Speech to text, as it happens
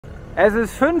Es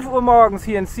ist 5 Uhr morgens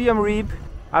hier in Siem Reap.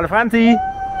 Hallo Franzi!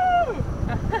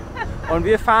 Und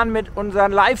wir fahren mit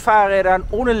unseren Live-Fahrrädern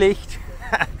ohne Licht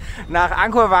nach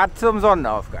Angkor Wat zum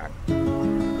Sonnenaufgang.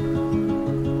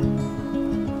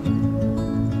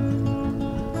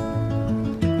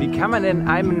 Wie kann man denn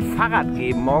einem ein Fahrrad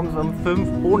geben, morgens um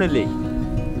 5 ohne Licht?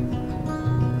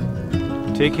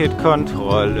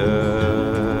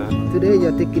 Ticketkontrolle. Today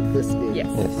your ticket first day. Yes.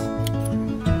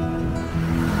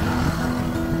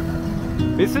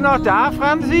 Bist du noch da,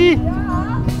 Franzi?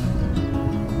 Ja.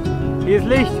 Hier ist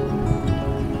Licht.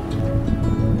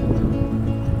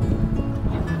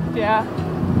 Der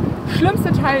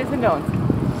schlimmste Teil ist hinter uns.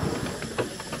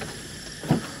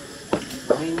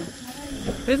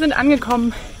 Wir sind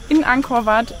angekommen in Angkor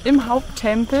Wat im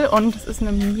Haupttempel und es ist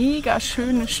eine mega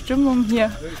schöne Stimmung hier.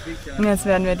 Und jetzt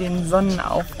werden wir den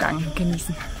Sonnenaufgang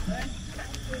genießen.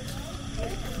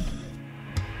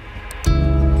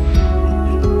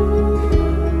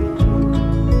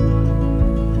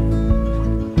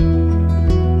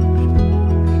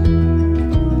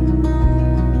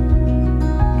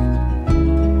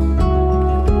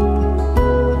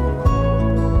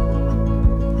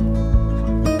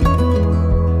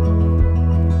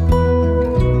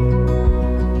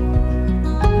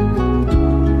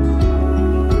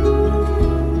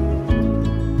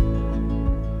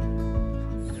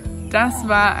 Das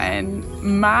war ein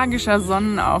magischer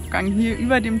Sonnenaufgang hier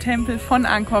über dem Tempel von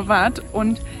Angkor Wat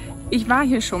und ich war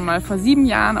hier schon mal vor 7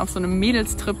 Jahren auf so einem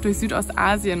Mädelstrip durch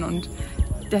Südostasien und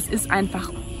das ist einfach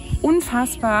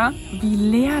unfassbar, wie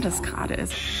leer das gerade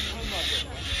ist.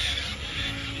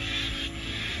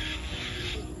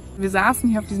 Wir saßen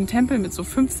hier auf diesem Tempel mit so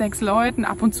 5, 6 Leuten,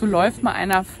 ab und zu läuft mal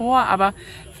einer vor, aber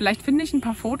vielleicht finde ich ein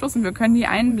paar Fotos und wir können die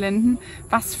einblenden,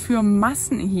 was für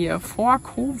Massen hier vor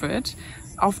Covid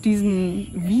auf diesen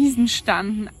Wiesen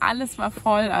standen. Alles war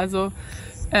voll, also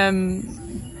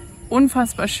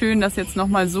unfassbar schön, das jetzt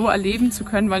nochmal so erleben zu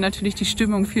können, weil natürlich die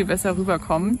Stimmung viel besser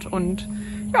rüberkommt. Und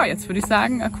ja, jetzt würde ich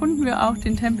sagen, erkunden wir auch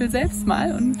den Tempel selbst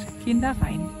mal und gehen da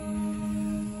rein.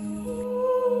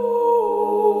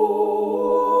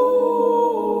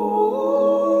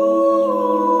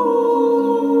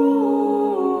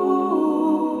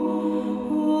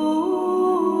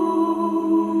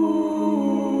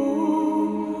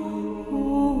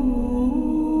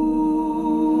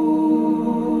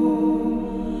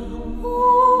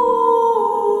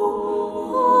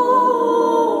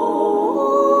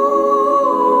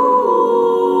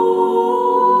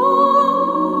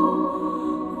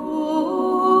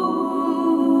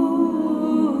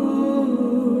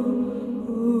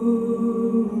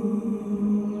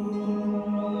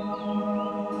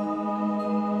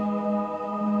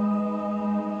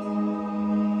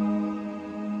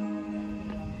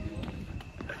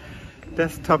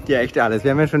 Das toppt ja echt alles.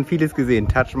 Wir haben ja schon vieles gesehen.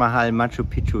 Taj Mahal, Machu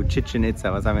Picchu, Chichen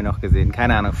Itza, was haben wir noch gesehen?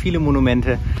 Keine Ahnung, viele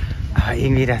Monumente. Aber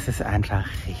irgendwie, das ist einfach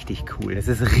richtig cool. Das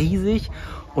ist riesig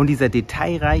und dieser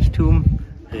Detailreichtum,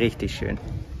 richtig schön.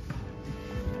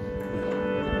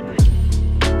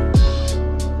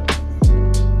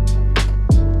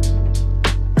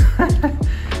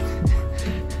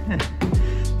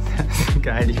 Das ist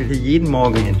geil, ich will hier jeden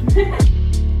Morgen hin.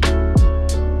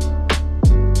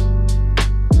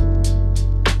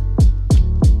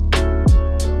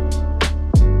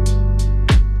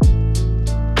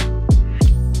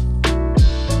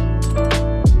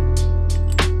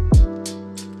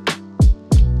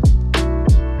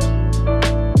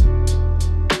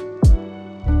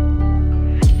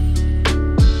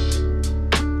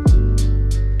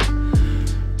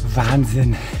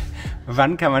 Wahnsinn!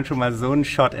 Wann kann man schon mal so einen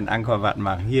Shot in Angkor Wat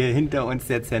machen? Hier hinter uns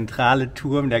der zentrale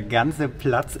Turm, der ganze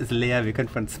Platz ist leer. Wir können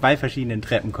von 2 verschiedenen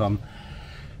Treppen kommen.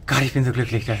 Gott, ich bin so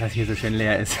glücklich, dass das hier so schön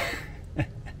leer ist.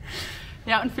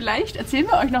 Ja, und vielleicht erzählen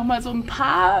wir euch noch mal so ein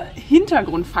paar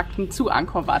Hintergrundfakten zu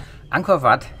Angkor Wat. Angkor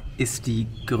Wat ist die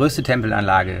größte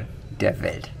Tempelanlage der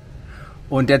Welt.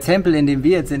 Und der Tempel, in dem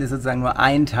wir jetzt sind, ist sozusagen nur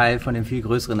ein Teil von dem viel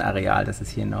größeren Areal, das es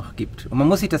hier noch gibt. Und man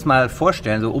muss sich das mal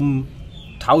vorstellen, so um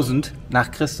 1000 nach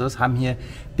Christus haben hier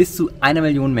bis zu 1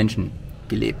 Million Menschen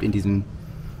gelebt in diesem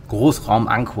Großraum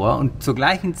Angkor. Und zur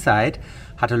gleichen Zeit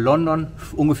hatte London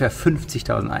ungefähr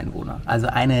 50.000 Einwohner. Also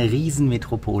eine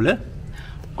Riesenmetropole.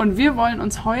 Und wir wollen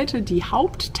uns heute die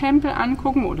Haupttempel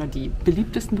angucken oder die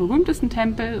beliebtesten, berühmtesten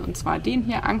Tempel. Und zwar den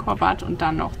hier, Angkor Wat, und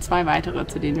dann noch 2 weitere,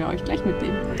 zu denen wir euch gleich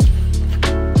mitnehmen.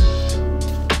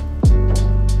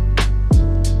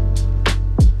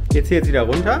 Geht's hier jetzt wieder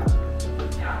runter?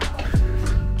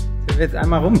 Jetzt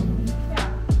einmal rum. Ja.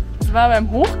 Es war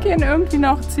beim Hochgehen irgendwie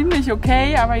noch ziemlich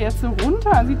okay, aber jetzt so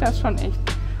runter sieht das schon echt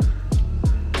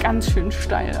ganz schön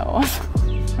steil aus.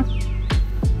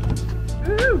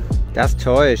 Das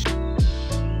täuscht.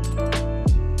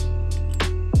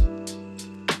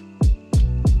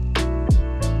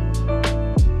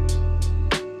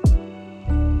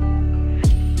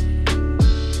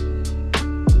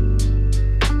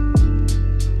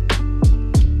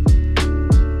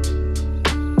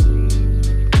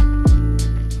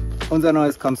 Unser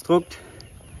neues Konstrukt.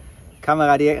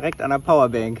 Kamera direkt an der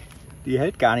Powerbank. Die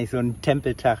hält gar nicht so einen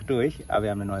Tempeltag durch, aber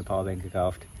wir haben eine neue Powerbank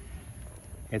gekauft.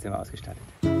 Jetzt sind wir ausgestattet.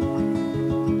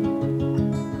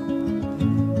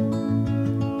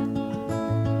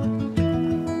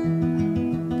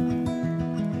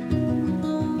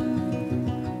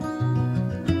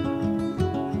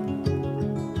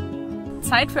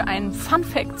 Zeit für einen Fun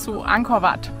Fact zu Angkor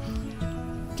Wat.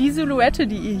 Die Silhouette,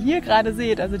 die ihr hier gerade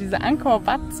seht, also diese Angkor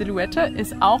Wat Silhouette,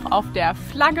 ist auch auf der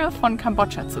Flagge von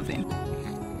Kambodscha zu sehen.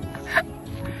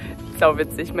 Sau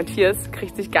witzig. Matthias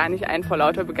kriegt sich gar nicht ein vor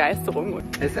lauter Begeisterung.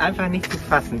 Es ist einfach nicht zu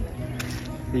fassen,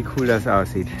 wie cool das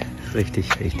aussieht. Richtig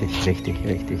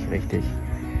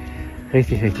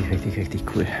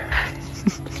cool.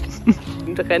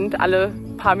 Und rennt alle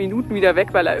paar Minuten wieder weg,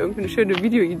 weil er irgendwie eine schöne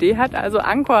Videoidee hat. Also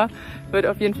Angkor wird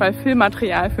auf jeden Fall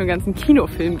Filmmaterial für einen ganzen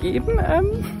Kinofilm geben.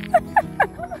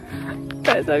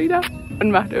 Da ist er wieder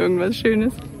und macht irgendwas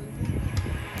Schönes.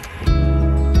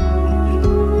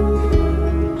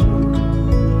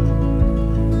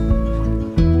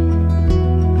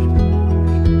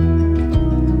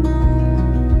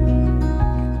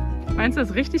 Meinst du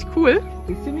das richtig cool?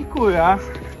 Ist ziemlich cool, ja.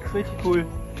 Ist richtig cool.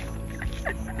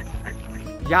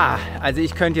 Ja, also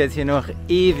ich könnte jetzt hier noch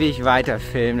ewig weiter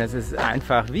filmen. Das ist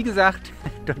einfach, wie gesagt,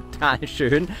 total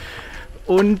schön.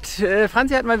 Und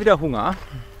Franzi hat mal wieder Hunger.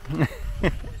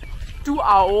 Du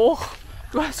auch.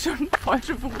 Du hast schon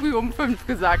heute früh um 5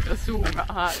 gesagt, dass du Hunger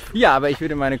hast. Ja, aber ich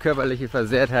würde meine körperliche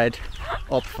Versehrtheit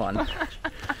opfern.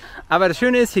 Aber das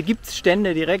Schöne ist, hier gibt es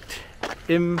Stände direkt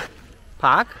im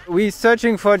Park. We're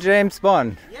searching for James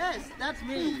Bond. Yes, that's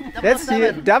me. That's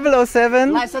you,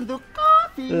 007. License to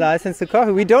coffee. License to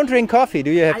coffee. We don't drink coffee. Do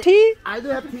you have tea? I do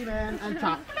have tea, man, and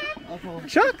chocolate. Also,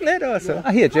 Chocolate also. Ah,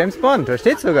 hier, James Bond, da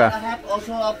steht sogar. I have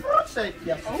also a fruit steak.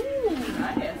 Yes. Oh,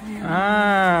 nice.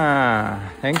 Ah,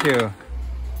 thank you.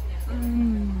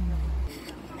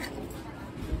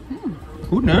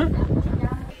 Gut, ne?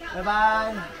 Bye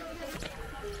bye.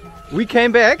 We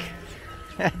came back.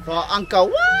 For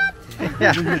Angkor Wat.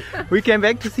 Yeah, we came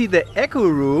back to see the Echo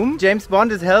Room. James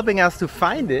Bond is helping us to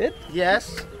find it.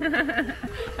 Yes.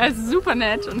 Er ist super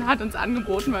nett und hat uns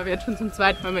angeboten, weil wir jetzt schon zum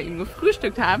zweiten Mal bei ihm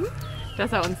gefrühstückt haben,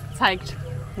 dass er uns zeigt,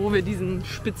 wo wir diesen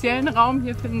speziellen Raum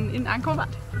hier finden in Angkor Wat.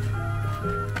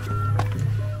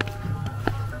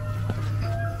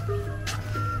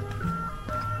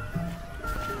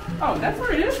 Oh, that's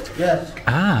where it is? Yes.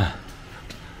 Ah.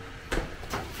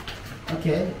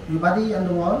 Okay. Your body on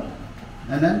the wall,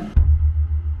 and then.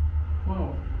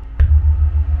 Wow.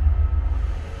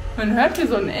 Man hört hier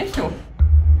so ein Echo.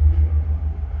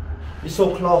 It's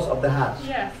so close of the heart.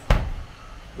 Yes.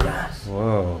 Yes.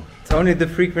 Whoa. It's only the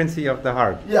frequency of the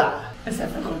heart. Yeah. Ist ja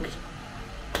verrückt.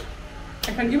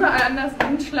 Er kann überall anders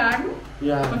hinschlagen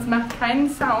Yeah. und es macht keinen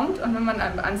Sound. Und wenn man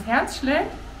ans Herz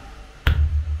schlägt,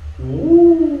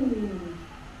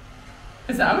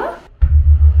 ist er aber?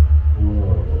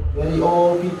 Very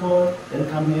old people then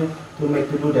come here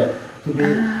to do that, to be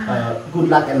good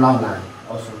luck and long life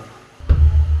also.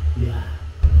 Yeah.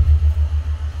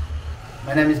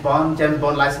 My name is Bond, James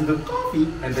Bond, license to coffee.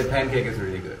 And the pancake is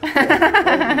really good.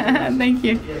 Thank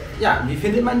you. Ja, wie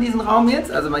findet man diesen Raum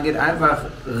jetzt? Also man geht einfach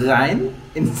rein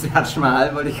ins Taj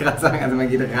Mahal, wollte ich gerade sagen. Also man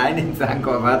geht rein ins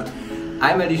Angkor Wat,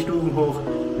 einmal die Stufen hoch,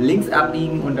 links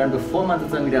abbiegen und dann, bevor man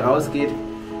sozusagen wieder rausgeht,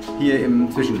 hier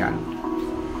im Zwischengang.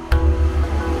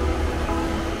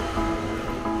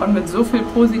 Und mit so viel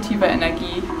positiver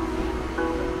Energie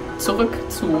zurück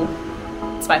zu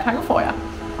 2 Tage vorher.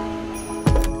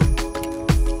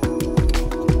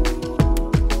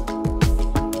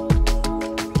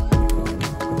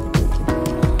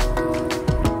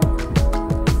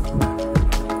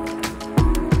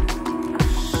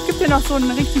 Es gibt hier noch so einen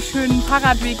richtig schönen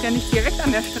Fahrradweg, der nicht direkt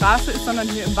an der Straße ist, sondern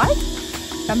hier im Wald.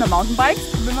 Wir haben da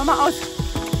Mountainbikes, probieren wir mal aus.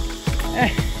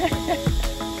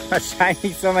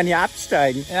 Wahrscheinlich soll man hier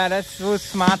absteigen. Ja, das ist so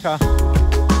smarter.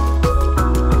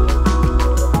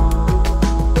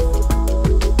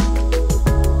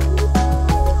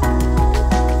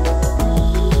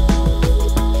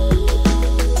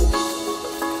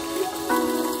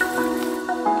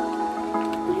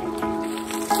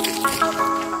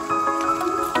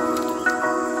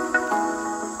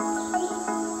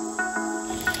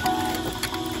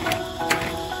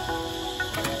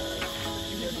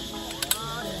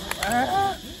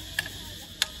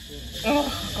 Oh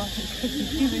Gott, ich krieg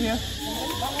die Krise hier.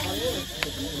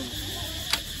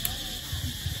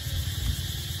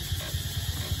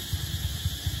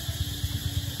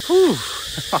 Puh,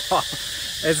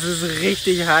 es ist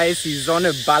richtig heiß, die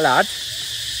Sonne ballert.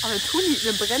 Aber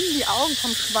mir brennen die Augen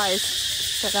vom Schweiß,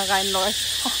 der da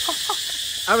reinläuft.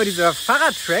 Aber dieser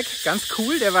Fahrradtrack, ganz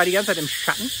cool, der war die ganze Zeit im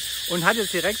Schatten und hat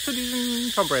jetzt direkt zu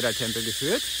diesem Tomb Raider Tempel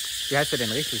geführt. Wie heißt der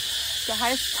denn richtig? Der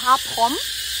heißt Prohm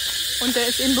und der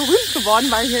ist eben berühmt geworden,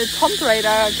 weil hier Tomb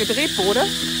Raider gedreht wurde.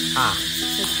 Ah.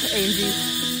 Mit Angie.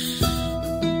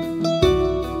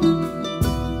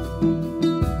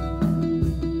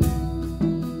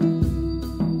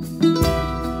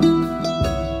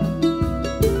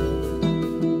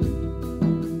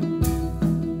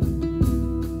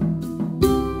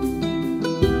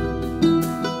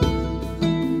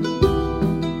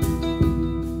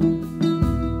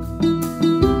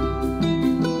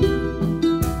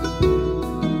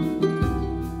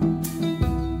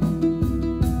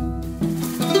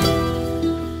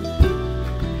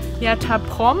 Ja,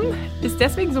 Prohm ist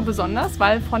deswegen so besonders,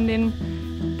 weil von den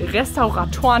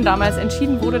Restauratoren damals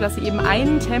entschieden wurde, dass sie eben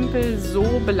einen Tempel so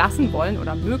belassen wollen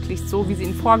oder möglichst so, wie sie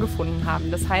ihn vorgefunden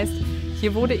haben. Das heißt,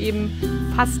 hier wurde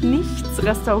eben fast nichts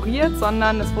restauriert,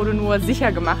 sondern es wurde nur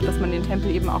sicher gemacht, dass man den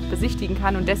Tempel eben auch besichtigen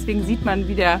kann. Und deswegen sieht man,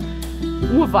 wie der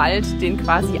Urwald den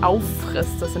quasi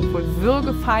auffrisst. Das sind wohl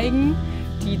Würgefeigen,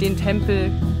 die den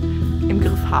Tempel im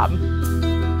Griff haben.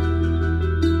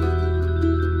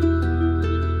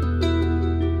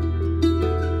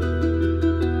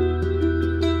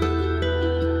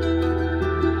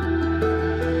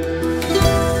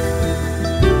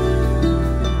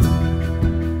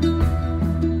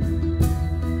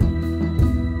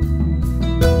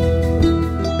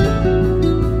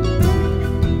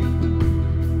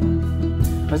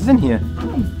 Was ist denn hier?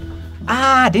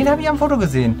 Ah, den habe ich am Foto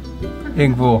gesehen.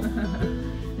 Irgendwo.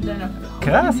 In deiner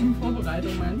Krass.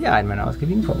 Vorbereitung, meinst du? Ja, in meiner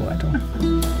ausgewogenen Vorbereitung.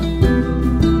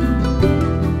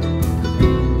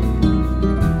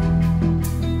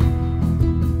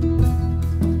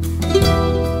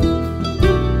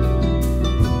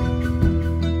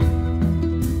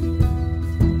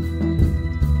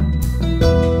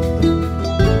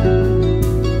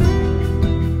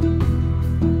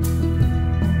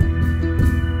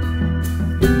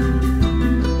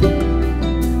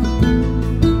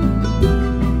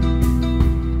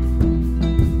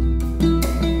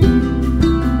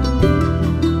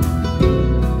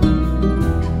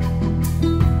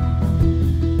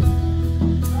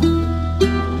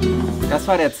 Das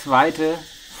war der zweite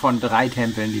von 3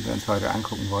 Tempeln, die wir uns heute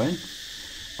angucken wollen.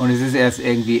 Und es ist erst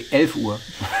irgendwie 11 Uhr.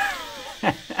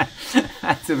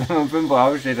 Also wenn man um 5 Uhr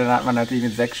aufsteht, dann hat man natürlich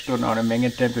mit 6 Stunden auch eine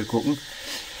Menge Tempel gucken.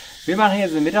 Wir machen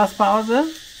jetzt eine Mittagspause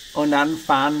und dann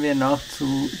fahren wir noch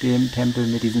zu dem Tempel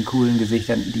mit diesen coolen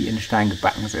Gesichtern, die in Stein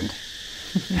gebacken sind.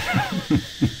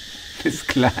 Bis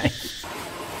gleich.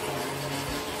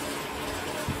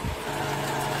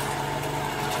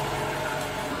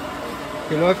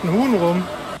 Hier läuft ein Huhn rum.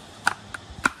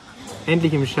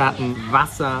 Endlich im Schatten.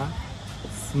 Wasser,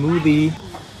 Smoothie.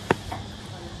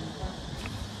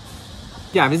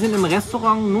 Ja, wir sind im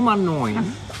Restaurant Nummer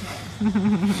 9.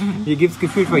 Hier gibt es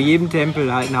gefühlt vor jedem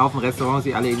Tempel halt einen Haufen Restaurants,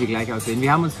 die alle irgendwie gleich aussehen.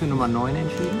 Wir haben uns für Nummer 9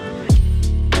 entschieden.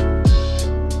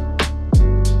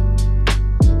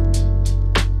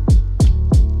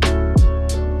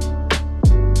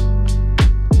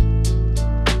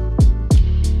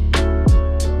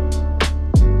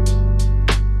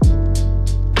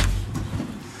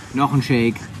 Noch ein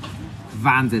Shake.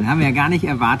 Wahnsinn, haben wir ja gar nicht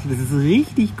erwartet. Das ist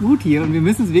richtig gut hier und wir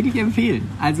müssen es wirklich empfehlen.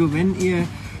 Also wenn ihr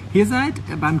hier seid,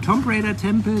 beim Tomb Raider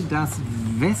Tempel, das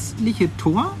westliche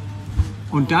Tor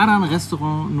und da dann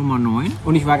Restaurant Nummer 9.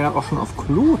 Und ich war gerade auch schon auf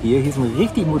Klo hier. Hier ist ein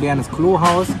richtig modernes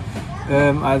Klohaus.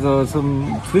 Also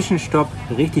zum Zwischenstopp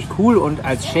richtig cool und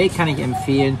als Shake kann ich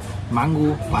empfehlen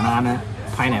Mango, Banane,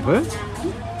 Pineapple.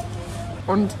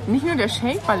 Und nicht nur der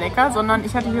Shake war lecker, sondern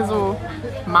ich hatte hier so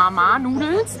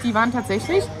Mama-Nudels, die waren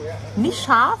tatsächlich nicht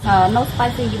scharf. No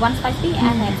spicy, you want spicy?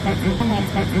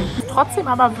 And trotzdem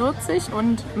aber würzig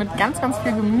und mit ganz, ganz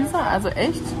viel Gemüse. Also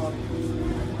echt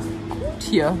gut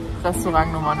hier,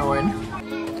 Restaurant Nummer 9.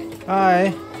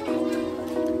 Hi.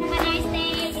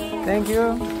 Thank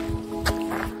you.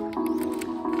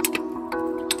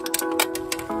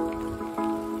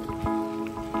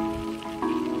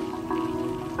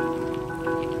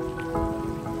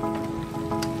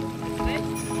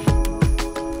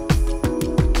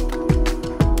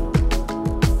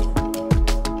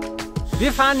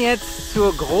 Wir fahren jetzt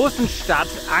zur großen Stadt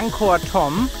Angkor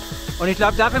Wat und ich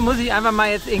glaube, dafür muss ich einfach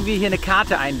mal jetzt irgendwie hier eine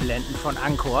Karte einblenden von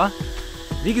Angkor.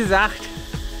 Wie gesagt,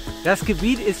 Das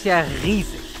Gebiet ist ja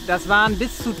riesig. Das waren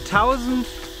bis zu 1000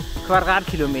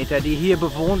 Quadratkilometer, die hier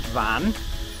bewohnt waren.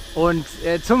 Und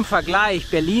zum Vergleich,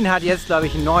 Berlin hat jetzt, glaube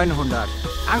ich, 900.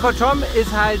 Angkor Wat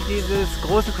ist halt dieses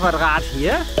große Quadrat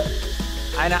hier.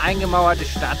 Eine eingemauerte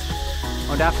Stadt.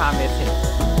 Und da fahren wir jetzt hin.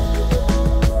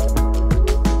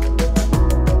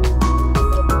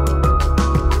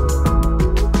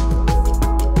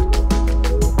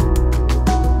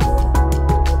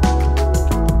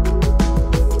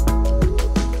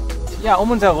 Ja,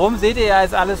 um uns herum seht ihr ja,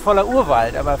 ist alles voller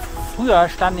Urwald, aber früher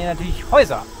standen hier natürlich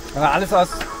Häuser. Das war alles aus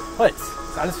Holz,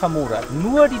 ist alles vermodert.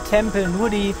 Nur die Tempel, nur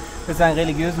die sozusagen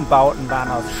religiösen Bauten waren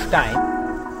aus Stein.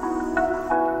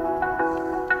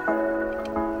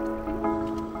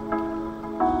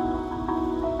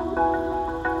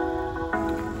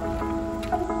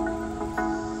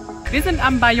 Wir sind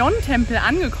am Bayon Tempel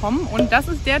angekommen und das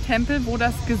ist der Tempel, wo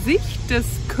das Gesicht des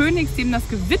Königs, dem das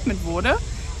gewidmet wurde,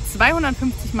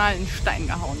 250 Mal in Stein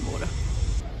gehauen wurde.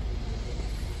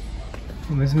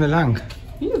 Wo müssen wir lang?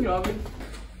 Hier, glaube ich.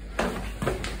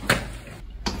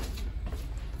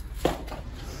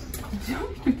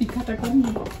 Durch die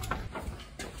Katakomben.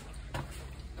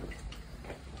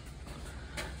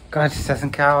 Gott, ist das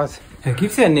ein Chaos. Das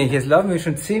gibt's ja nicht. Jetzt laufen wir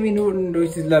schon 10 Minuten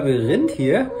durch dieses Labyrinth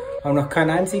hier, haben noch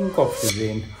keinen einzigen Kopf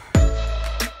gesehen.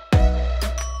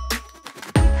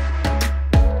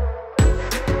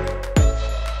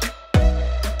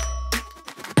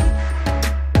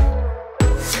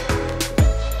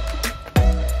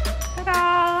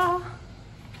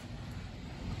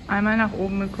 Einmal nach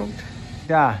oben geguckt.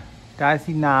 Da ist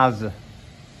die Nase.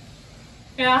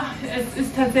 Ja, es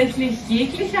ist tatsächlich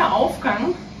jeglicher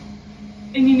Aufgang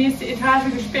in die nächste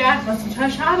Etage gesperrt, was total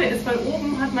schade ist, weil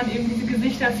oben hat man eben diese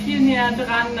Gesichter viel näher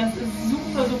dran. Das ist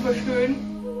super, super schön.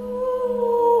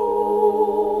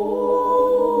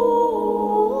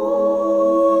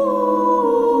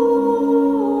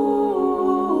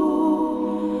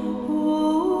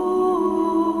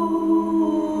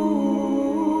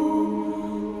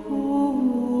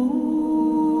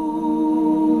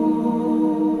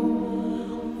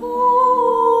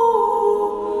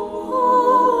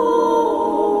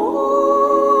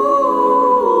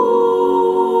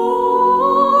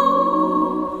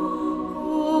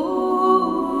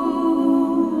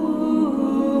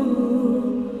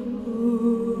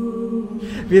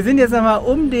 Wir sind jetzt nochmal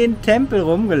um den Tempel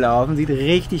rumgelaufen, sieht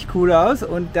richtig cool aus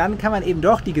und dann kann man eben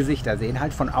doch die Gesichter sehen,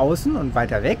 halt von außen und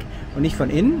weiter weg und nicht von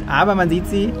innen, aber man sieht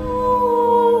sie.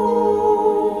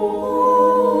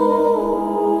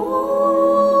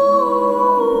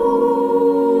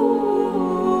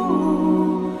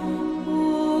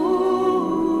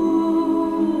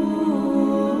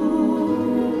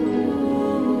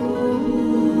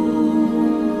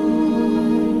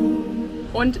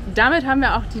 Und damit haben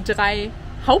wir auch die 3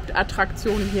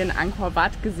 Hauptattraktionen hier in Angkor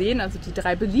Wat gesehen, also die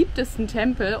 3 beliebtesten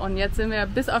Tempel. Und jetzt sind wir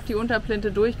bis auf die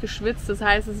Unterplinte durchgeschwitzt. Das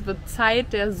heißt, es wird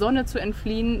Zeit, der Sonne zu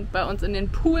entfliehen, bei uns in den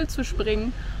Pool zu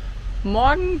springen.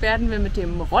 Morgen werden wir mit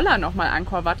dem Roller nochmal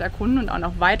Angkor Wat erkunden und auch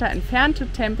noch weiter entfernte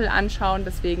Tempel anschauen.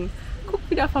 Deswegen guckt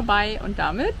wieder vorbei und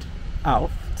damit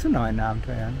auf zu neuen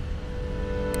Abenteuern.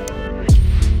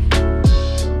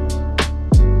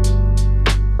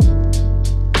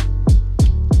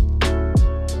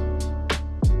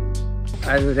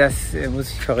 Also das muss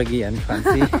ich korrigieren,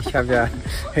 Franzi. Ich habe ja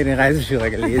den Reiseführer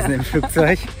gelesen im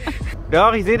Flugzeug.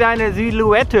 Doch, ich sehe deine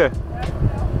Silhouette.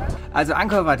 Also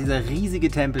Angkor Wat, dieser riesige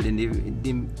Tempel, in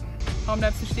dem... Warum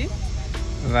bleibst du stehen?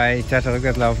 Weil ich dachte,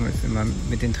 rückwärts laufen ist immer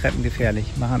mit den Treppen gefährlich.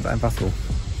 Machen es einfach so.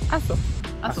 Ach so.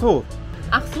 Ach so.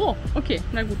 Ach so, okay.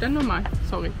 Na gut, dann nochmal.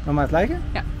 Sorry. Nochmal das Gleiche?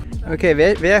 Ja. Okay,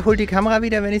 wer holt die Kamera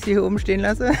wieder, wenn ich sie hier oben stehen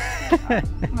lasse?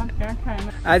 Macht gar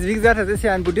keiner. Also wie gesagt, das ist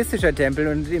ja ein buddhistischer Tempel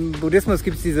und im Buddhismus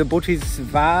gibt es diese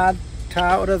Bodhisattva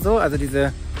oder so, also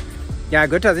diese, ja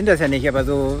Götter sind das ja nicht, aber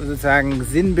so sozusagen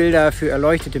Sinnbilder für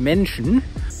erleuchtete Menschen.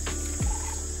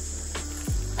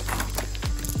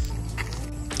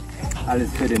 Alles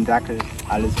für den Dackel,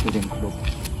 alles für den Club.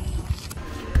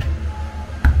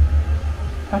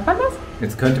 Was war das?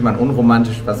 Jetzt könnte man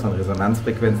unromantisch was von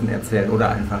Resonanzfrequenzen erzählen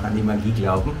oder einfach an die Magie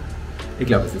glauben. Ich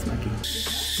glaube, es ist Magie.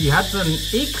 Die hat so ein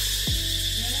X.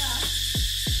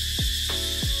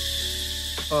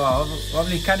 Oh,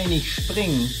 hoffentlich kann ich nicht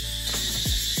springen.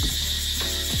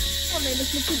 Oh nee, das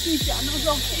ist mir zu tief, die andere ist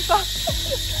auch tiefer.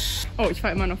 Oh, ich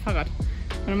fahre immer noch Fahrrad.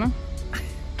 Warte mal.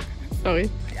 Sorry.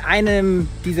 Einem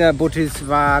dieser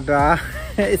Bodhisattva da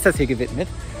ist das hier gewidmet.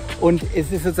 Und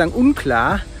es ist sozusagen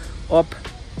unklar, ob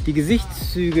die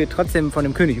Gesichtszüge trotzdem von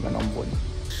dem König übernommen wurden.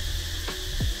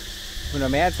 Und noch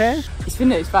mehr erzählen? Ich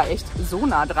finde, ich war echt so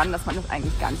nah dran, dass man das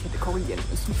eigentlich gar nicht hätte korrigieren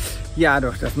müssen. Ja,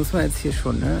 doch, das muss man jetzt hier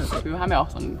schon, ne? Wir haben ja auch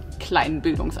so einen kleinen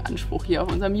Bildungsanspruch hier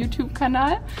auf unserem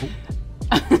YouTube-Kanal.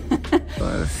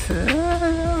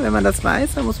 Wenn man das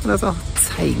weiß, dann muss man das auch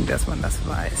zeigen, dass man das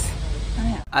weiß. Ah,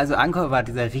 ja. Also Angkor Wat,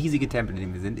 dieser riesige Tempel, in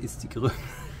dem wir sind, ist die größte.